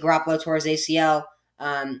obviously Garoppolo tore his ACL,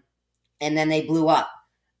 and then they blew up.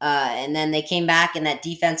 And then they came back, and that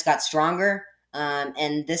defense got stronger.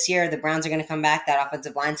 And this year, the Browns are going to come back. That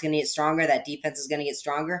offensive line is going to get stronger. That defense is going to get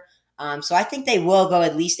stronger. So I think they will go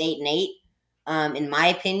at least 8-8. In my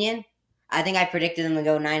opinion, I think I predicted them to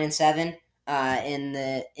go 9-7 in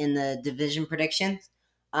the division predictions.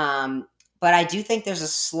 But I do think there's a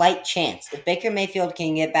slight chance if Baker Mayfield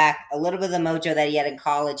can get back a little bit of the mojo that he had in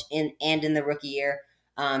college and in the rookie year,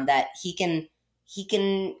 that he can.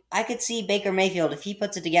 I could see Baker Mayfield, if he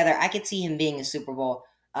puts it together, I could see him being a Super Bowl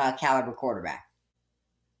caliber quarterback.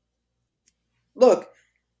 Look,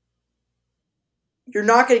 you're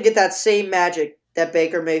not going to get that same magic that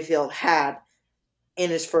Baker Mayfield had in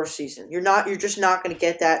his first season. You're just not going to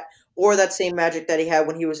get that, or that same magic that he had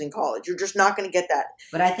when he was in college. You're just not going to get that.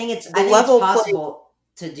 But I think it's possible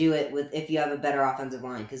to do it with if you have a better offensive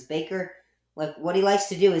line, because Baker, like what he likes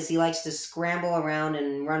to do is he likes to scramble around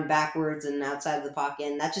and run backwards and outside of the pocket,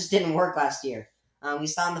 and that just didn't work last year. We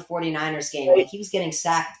saw in the 49ers game, like he was getting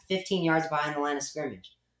sacked 15 yards behind the line of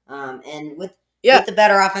scrimmage. And with the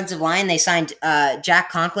better offensive line, they signed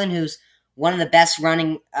Jack Conklin, who's one of the best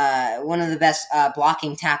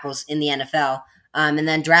blocking tackles in the NFL, and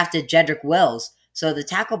then drafted Jedrick Wills. So the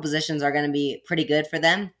tackle positions are going to be pretty good for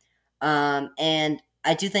them. And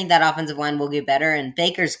I do think that offensive line will get better, and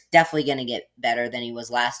Baker's definitely going to get better than he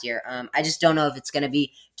was last year. I just don't know if it's going to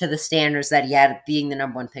be to the standards that he had being the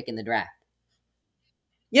number one pick in the draft.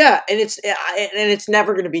 Yeah, and it's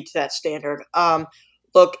never going to be to that standard.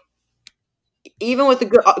 Look, even with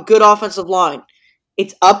a good offensive line,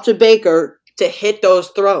 it's up to Baker to hit those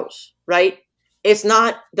throws, right? It's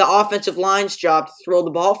not the offensive line's job to throw the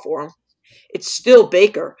ball for him. It's still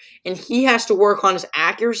Baker, and he has to work on his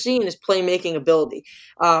accuracy and his playmaking ability.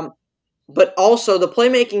 But also the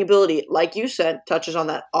playmaking ability, like you said, touches on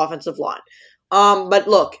that offensive line. But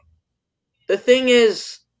look, the thing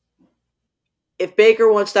is, if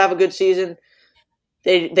Baker wants to have a good season,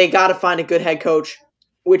 they got to find a good head coach,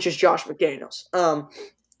 which is Josh McDaniels.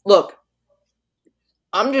 Look,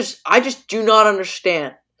 I just do not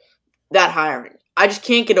understand that hiring. I just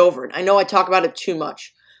can't get over it. I know I talk about it too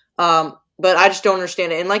much. But I just don't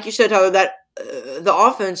understand it. And like you said, Tyler, that the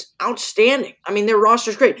offense, outstanding. I mean, their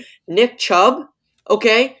roster's great. Nick Chubb,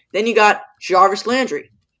 okay? Then you got Jarvis Landry,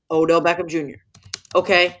 Odell Beckham Jr.,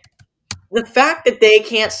 okay? The fact that they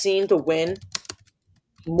can't seem to win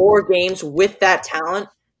more games with that talent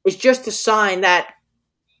is just a sign that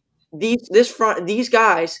these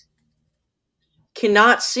guys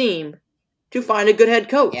cannot seem to find a good head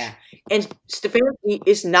coach. Yeah. And Stefanski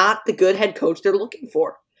is not the good head coach they're looking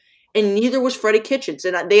for. And neither was Freddie Kitchens.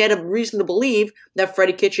 And they had a reason to believe that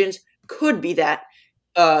Freddie Kitchens could be that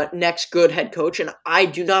next good head coach. And I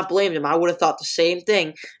do not blame them. I would have thought the same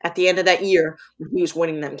thing at the end of that year when he was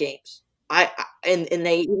winning them games. And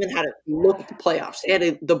they even had a look at the playoffs.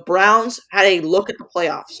 The Browns had a look at the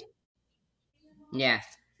playoffs. Yeah.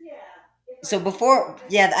 So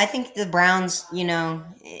I think the Browns,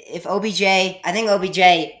 if OBJ, I think OBJ,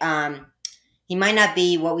 he might not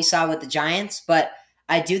be what we saw with the Giants, but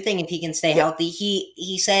I do think if he can stay healthy,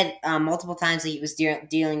 he said multiple times that he was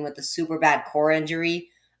dealing with a super bad core injury,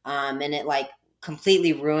 and it like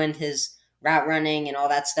completely ruined his route running and all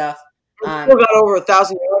that stuff. He still got over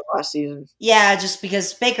 1,000 yards last season. Yeah, just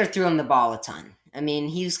because Baker threw him the ball a ton. I mean,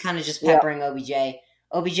 he was kind of just peppering OBJ.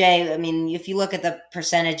 OBJ, I mean, if you look at the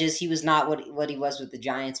percentages, he was not what he was with the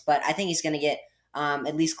Giants, but I think he's going to get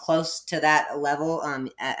at least close to that level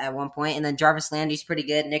at one point. And then Jarvis Landry's pretty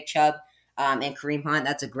good. Nick Chubb. And Kareem Hunt,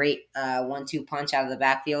 that's a great 1-2 punch out of the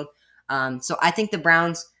backfield. So I think the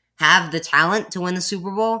Browns have the talent to win the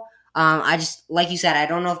Super Bowl. I just, like you said, I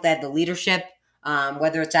don't know if they have the leadership,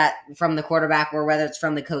 whether it's from the quarterback or whether it's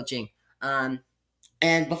from the coaching.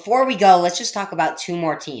 And before we go, let's just talk about two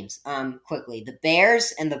more teams quickly: the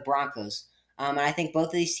Bears and the Broncos. And I think both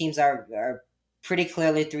of these teams are pretty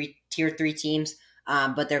clearly tier three teams,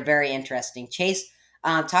 but they're very interesting. Chase,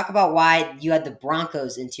 talk about why you had the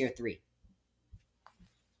Broncos in tier three.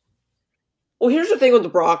 Well, here's the thing with the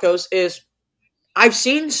Broncos is I've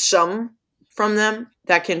seen some from them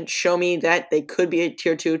that can show me that they could be a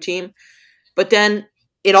tier two team, but then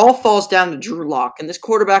it all falls down to Drew Lock, and this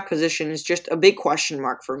quarterback position is just a big question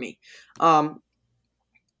mark for me.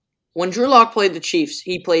 When Drew Lock played the Chiefs,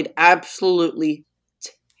 he played absolutely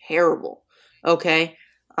terrible. Okay,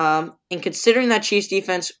 and considering that Chiefs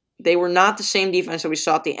defense, they were not the same defense that we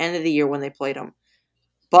saw at the end of the year when they played them,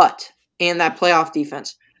 but and that playoff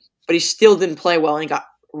defense, but he still didn't play well and he got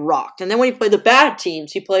rocked. And then when he played the bad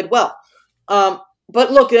teams, he played well.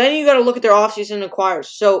 But look, then you got to look at their offseason acquires.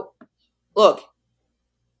 So, look,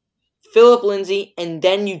 Philip Lindsay, and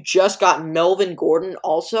then you just got Melvin Gordon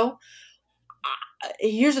also.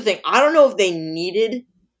 Here's the thing. I don't know if they needed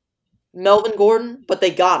Melvin Gordon, but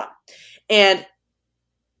they got him. And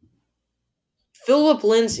Philip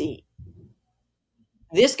Lindsay,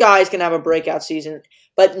 this guy's going to have a breakout season.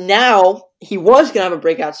 But now, he was going to have a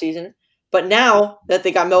breakout season. But now that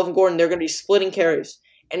they got Melvin Gordon, they're going to be splitting carries.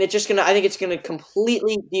 And it's just going to, I think it's going to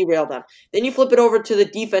completely derail them. Then you flip it over to the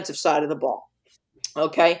defensive side of the ball.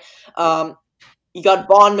 Okay? You got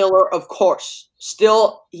Von Miller, of course.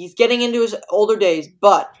 Still, he's getting into his older days,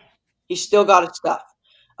 but he's still got his stuff.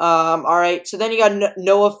 All right? So then you got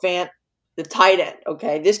Noah Fant, the tight end.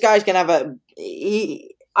 Okay? This guy's going to have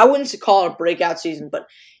I wouldn't call it a breakout season, but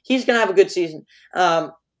he's going to have a good season.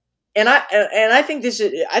 And I think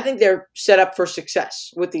I think they're set up for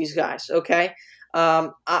success with these guys. Okay,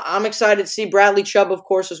 I'm excited to see Bradley Chubb, of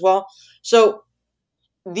course, as well. So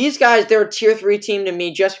these guys, they're a tier 3 team to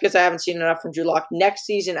me, just because I haven't seen enough from Drew Lock.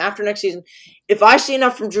 After next season, if I see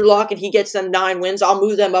enough from Drew Lock and he gets them 9 wins, I'll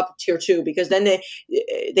move them up to tier 2 because then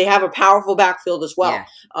they have a powerful backfield as well,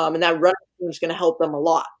 and that running team is going to help them a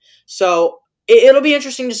lot. So. It'll be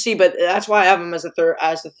interesting to see, but that's why I have them as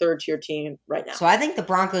the third tier team right now. So I think the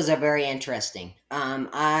Broncos are very interesting.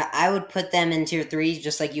 I would put them in tier 3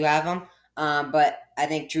 just like you have them. But I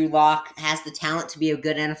think Drew Lock has the talent to be a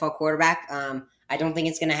good NFL quarterback. I don't think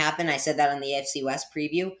it's going to happen. I said that on the AFC West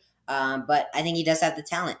preview. But I think he does have the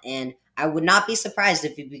talent, and I would not be surprised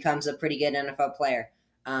if he becomes a pretty good NFL player.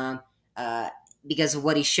 Because of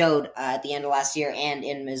what he showed at the end of last year and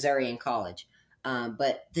in Missouri in college.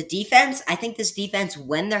 But the defense, I think this defense,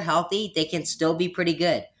 when they're healthy, they can still be pretty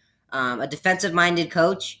good. A defensive-minded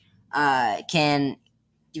coach with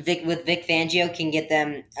Vic Fangio can get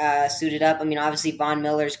them suited up. I mean, obviously Von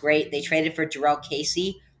Miller's great. They traded for Jarrell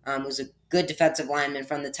Casey, who's a good defensive lineman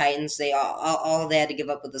from the Titans. They all they had to give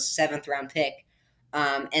up was a 7th-round pick.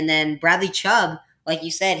 And then Bradley Chubb, like you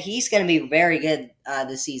said, he's going to be very good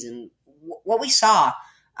this season. What we saw.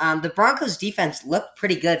 The Broncos defense looked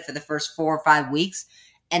pretty good for the first 4 or 5 weeks,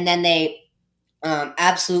 and then they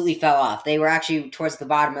absolutely fell off. They were actually towards the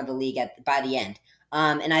bottom of the league by the end.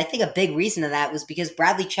 And I think a big reason of that was because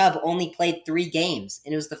Bradley Chubb only played 3 games,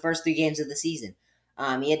 and it was the first 3 games of the season.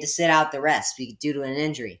 He had to sit out the rest due to an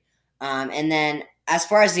injury. And then as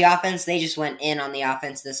far as the offense, they just went in on the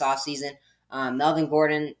offense this offseason. Melvin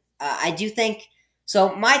Gordon, I do think –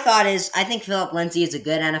 so my thought is I think Philip Lindsay is a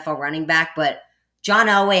good NFL running back, but – John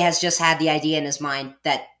Elway has just had the idea in his mind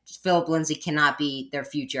that Philip Lindsay cannot be their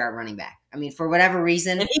future at running back. I mean, for whatever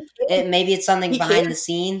reason, maybe it's something behind the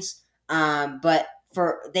scenes. But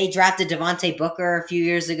they drafted Devontae Booker a few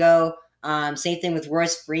years ago. Same thing with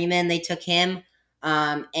Royce Freeman. They took him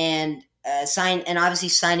and obviously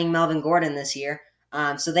signing Melvin Gordon this year.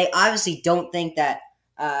 So they obviously don't think that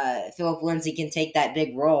Philip Lindsay can take that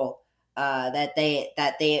big role that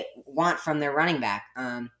they want from their running back.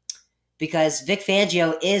 Because Vic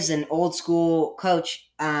Fangio is an old school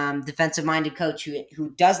coach, defensive-minded coach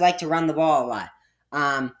who does like to run the ball a lot.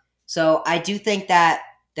 So I do think that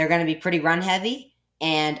they're going to be pretty run-heavy,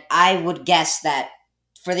 and I would guess that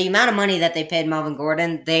for the amount of money that they paid Melvin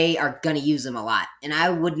Gordon, they are going to use him a lot. And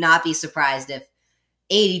I would not be surprised if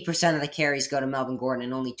 80% of the carries go to Melvin Gordon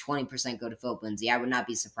and only 20% go to Philip Lindsay. I would not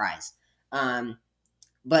be surprised.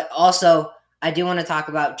 But also, I do want to talk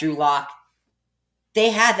about Drew Lock. They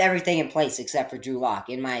have everything in place except for Drew Lock,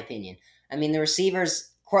 in my opinion. I mean, the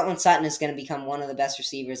receivers, Cortland Sutton is going to become one of the best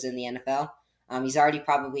receivers in the NFL. He's already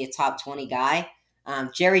probably a top 20 guy.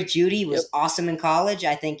 Jerry Jeudy was awesome in college.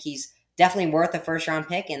 I think he's definitely worth a first-round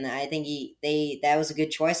pick, and I think that was a good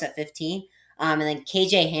choice at 15. And then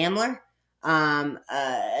KJ Hamler,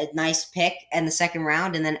 a nice pick in the second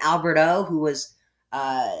round. And then Albert O, who was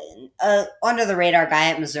under-the-radar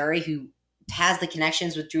guy at Missouri who has the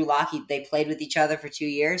connections with Drew Lock. They played with each other for 2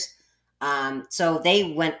 years. So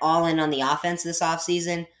they went all in on the offense this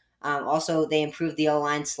offseason. Also, they improved the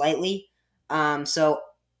O-line slightly. So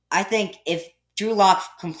I think if Drew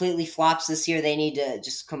Lock completely flops this year, they need to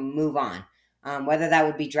just move on. Whether that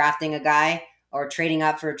would be drafting a guy or trading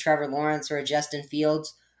up for a Trevor Lawrence or a Justin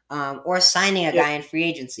Fields, or signing a guy in free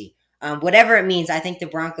agency. Whatever it means, I think the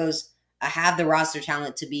Broncos have the roster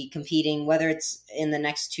talent to be competing, whether it's in the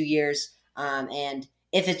next 2 years, and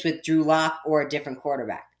if it's with Drew Lock or a different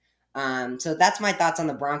quarterback. So that's my thoughts on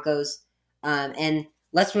the Broncos. And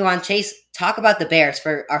let's move on. Chase, talk about the Bears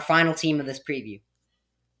for our final team of this preview.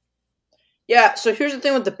 Yeah, so here's the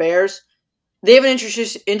thing with the Bears. They have an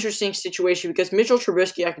interesting situation because Mitchell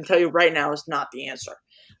Trubisky, I can tell you right now, is not the answer.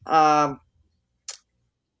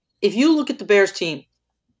 If you look at the Bears team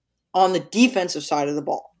on the defensive side of the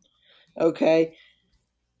ball, okay,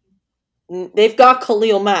 they've got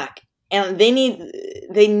Khalil Mack, and they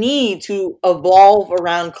need to evolve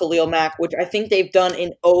around Khalil Mack, which I think they've done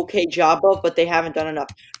an okay job of, but they haven't done enough.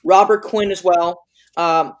 Robert Quinn as well.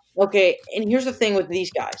 Okay, and here's the thing with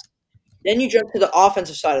these guys. Then you jump to the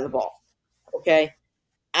offensive side of the ball. Okay,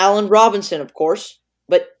 Allen Robinson, of course,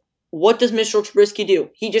 but what does Mitchell Trubisky do?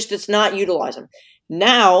 He just does not utilize him.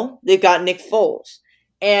 Now they've got Nick Foles,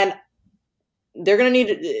 and they're going to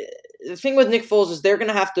need the thing with Nick Foles is they're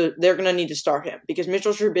going to need to start him because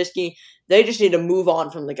Mitchell Trubisky, they just need to move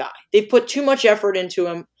on from the guy. They've put too much effort into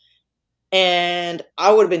him, and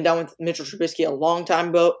I would have been done with Mitchell Trubisky a long time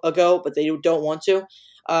ago, but they don't want to.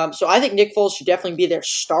 So I think Nick Foles should definitely be their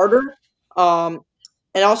starter.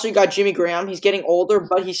 And also you got Jimmy Graham. He's getting older,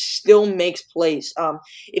 but he still makes plays.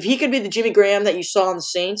 If he could be the Jimmy Graham that you saw on the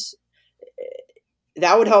Saints,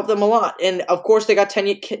 that would help them a lot. And, of course, they got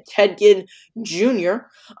Ted Ginn Jr.,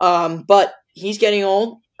 but he's getting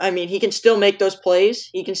old. I mean, he can still make those plays.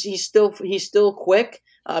 He's still quick.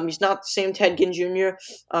 He's not the same Ted Ginn Jr.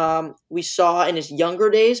 We saw in his younger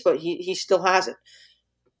days, but he still has it.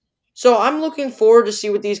 So I'm looking forward to see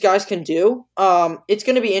what these guys can do. It's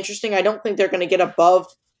going to be interesting. I don't think they're going to get above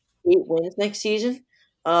 8 wins next season.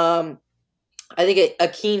 I think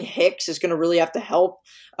Akeem Hicks is going to really have to help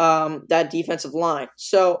that defensive line.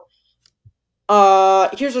 So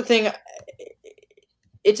here's the thing.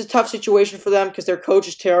 It's a tough situation for them because their coach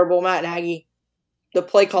is terrible, Matt Nagy. The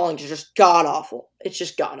play calling is just god-awful. It's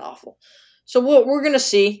just god-awful. So we're going to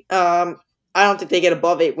see. I don't think they get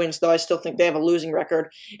above 8 wins, though. I still think they have a losing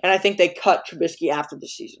record, and I think they cut Trubisky after the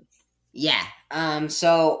season. Yeah.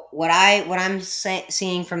 So what I'm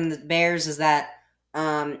seeing from the Bears is that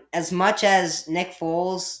as much as Nick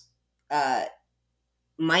Foles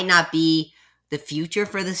might not be the future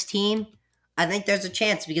for this team, I think there's a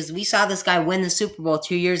chance because we saw this guy win the Super Bowl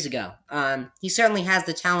 2 years ago. He certainly has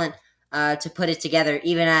the talent to put it together,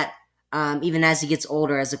 even as he gets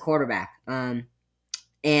older as a quarterback.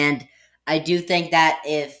 And I do think that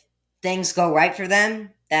if things go right for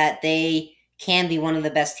them, that they can be one of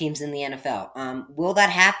the best teams in the NFL. Will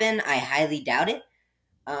that happen? I highly doubt it,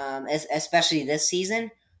 especially this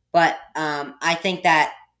season. But I think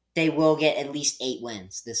that they will get at least 8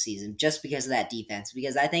 wins this season just because of that defense.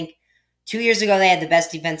 Because I think 2 years ago they had the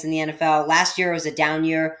best defense in the NFL. Last year was a down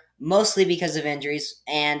year, mostly because of injuries.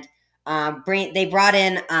 And they brought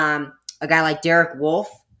in a guy like Derek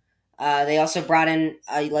Wolfe. They also brought in,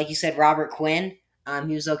 like you said, Robert Quinn.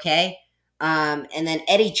 He was okay. And then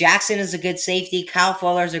Eddie Jackson is a good safety. Kyle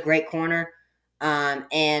Fuller is a great corner.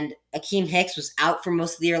 And Akeem Hicks was out for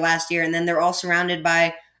most of the year last year. And then they're all surrounded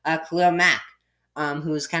by Khalil Mack,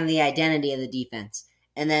 who is kind of the identity of the defense.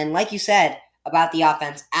 And then, like you said about the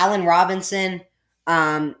offense, Allen Robinson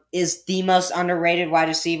is the most underrated wide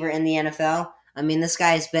receiver in the NFL. I mean, this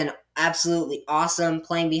guy has been absolutely awesome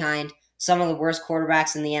playing behind some of the worst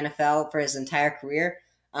quarterbacks in the NFL for his entire career.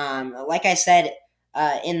 Like I said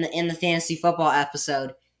in the fantasy football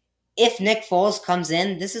episode, if Nick Foles comes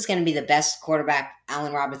in, this is going to be the best quarterback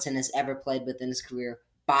Allen Robinson has ever played with in his career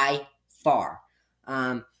by far.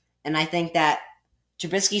 And I think that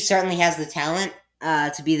Trubisky certainly has the talent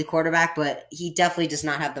to be the quarterback, but he definitely does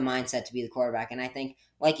not have the mindset to be the quarterback. And I think,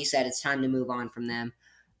 like you said, it's time to move on from them.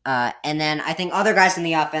 And then I think other guys in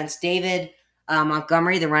the offense, David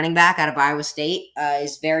Montgomery, the running back out of Iowa State,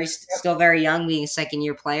 is still very young, being a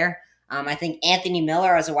second-year player. I think Anthony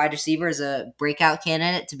Miller as a wide receiver is a breakout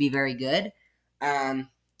candidate to be very good. And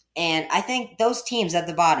I think those teams at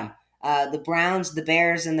the bottom, the Browns, the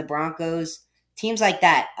Bears, and the Broncos, teams like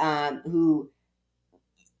that, who,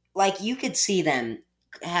 like, you could see them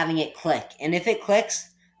having it click. And if it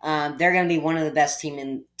clicks, they're going to be one of the best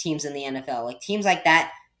teams in the NFL. Like, teams like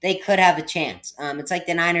that, they could have a chance. It's like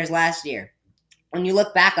the Niners last year. When you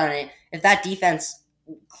look back on it, if that defense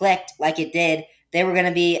clicked like it did, they were going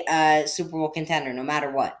to be a Super Bowl contender no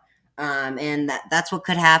matter what. And that's what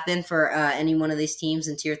could happen for any one of these teams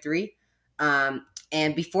in Tier 3.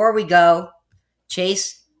 And before we go,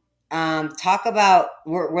 Chase, talk about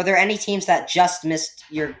were there any teams that just missed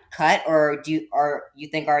your cut, or you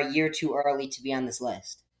think are a year too early to be on this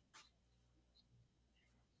list?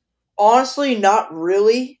 Honestly, not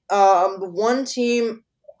really. The one team,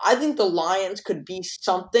 I think the Lions could be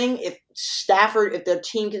something if Stafford, if their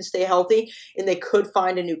team can stay healthy and they could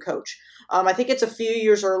find a new coach. I think it's a few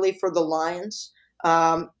years early for the Lions.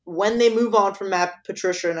 When they move on from Matt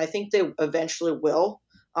Patricia, and I think they eventually will,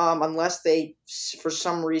 unless they, for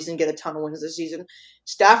some reason, get a ton of wins this season.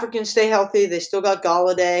 Stafford can stay healthy. They still got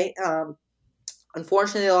Galladay.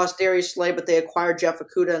 Unfortunately, they lost Darius Slay, but they acquired Jeff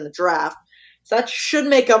Okuda in the draft. So that should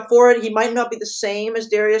make up for it. He might not be the same as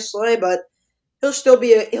Darius Slay, but he'll still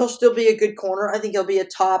be a good corner. I think he'll be a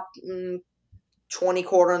top 20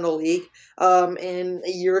 corner in the league in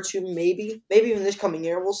a year or two, maybe even this coming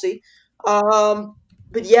year. We'll see.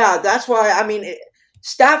 But yeah, that's why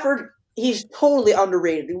Stafford. He's totally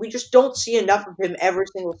underrated. We just don't see enough of him every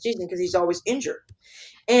single season because he's always injured.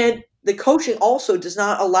 And the coaching also does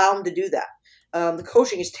not allow him to do that. The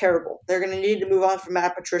coaching is terrible. They're going to need to move on from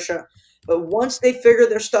Matt Patricia. But once they figure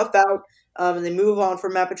their stuff out and they move on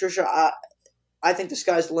from Matt Patricia, I think the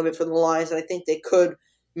sky's the limit for the Lions, and I think they could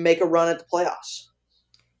make a run at the playoffs.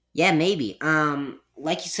 Yeah, maybe.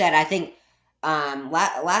 Like you said, I think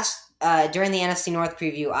last during the NFC North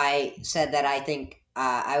preview, I said that I think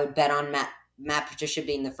I would bet on Matt Patricia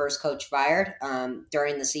being the first coach fired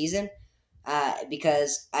during the season.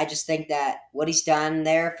 Because I just think that what he's done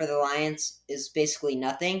there for the Lions is basically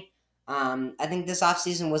nothing. I think this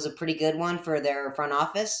offseason was a pretty good one for their front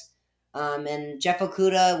office. And Jeff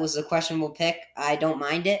Okuda was a questionable pick. I don't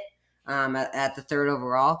mind it at the third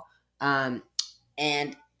overall. And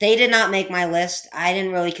they did not make my list. I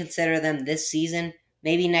didn't really consider them this season.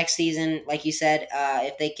 Maybe next season, like you said,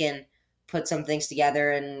 if they can put some things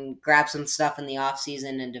together and grab some stuff in the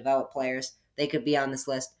offseason and develop players, they could be on this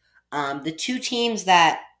list. The two teams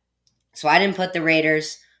so I didn't put the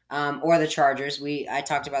Raiders or the Chargers. I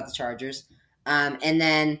talked about the Chargers, and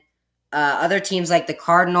then other teams like the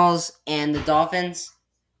Cardinals and the Dolphins.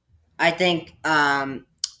 I think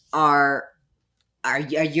are a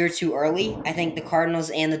year too early. I think the Cardinals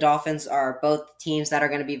and the Dolphins are both teams that are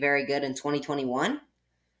going to be very good in 2021,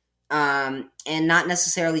 and not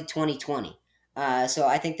necessarily 2020. So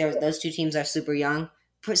I think those two teams are super young.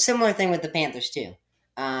 Similar thing with the Panthers too.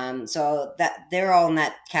 So that they're all in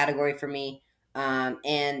that category for me.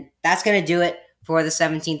 And that's going to do it for the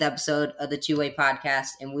 17th episode of the Two Way Podcast,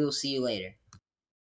 and we will see you later.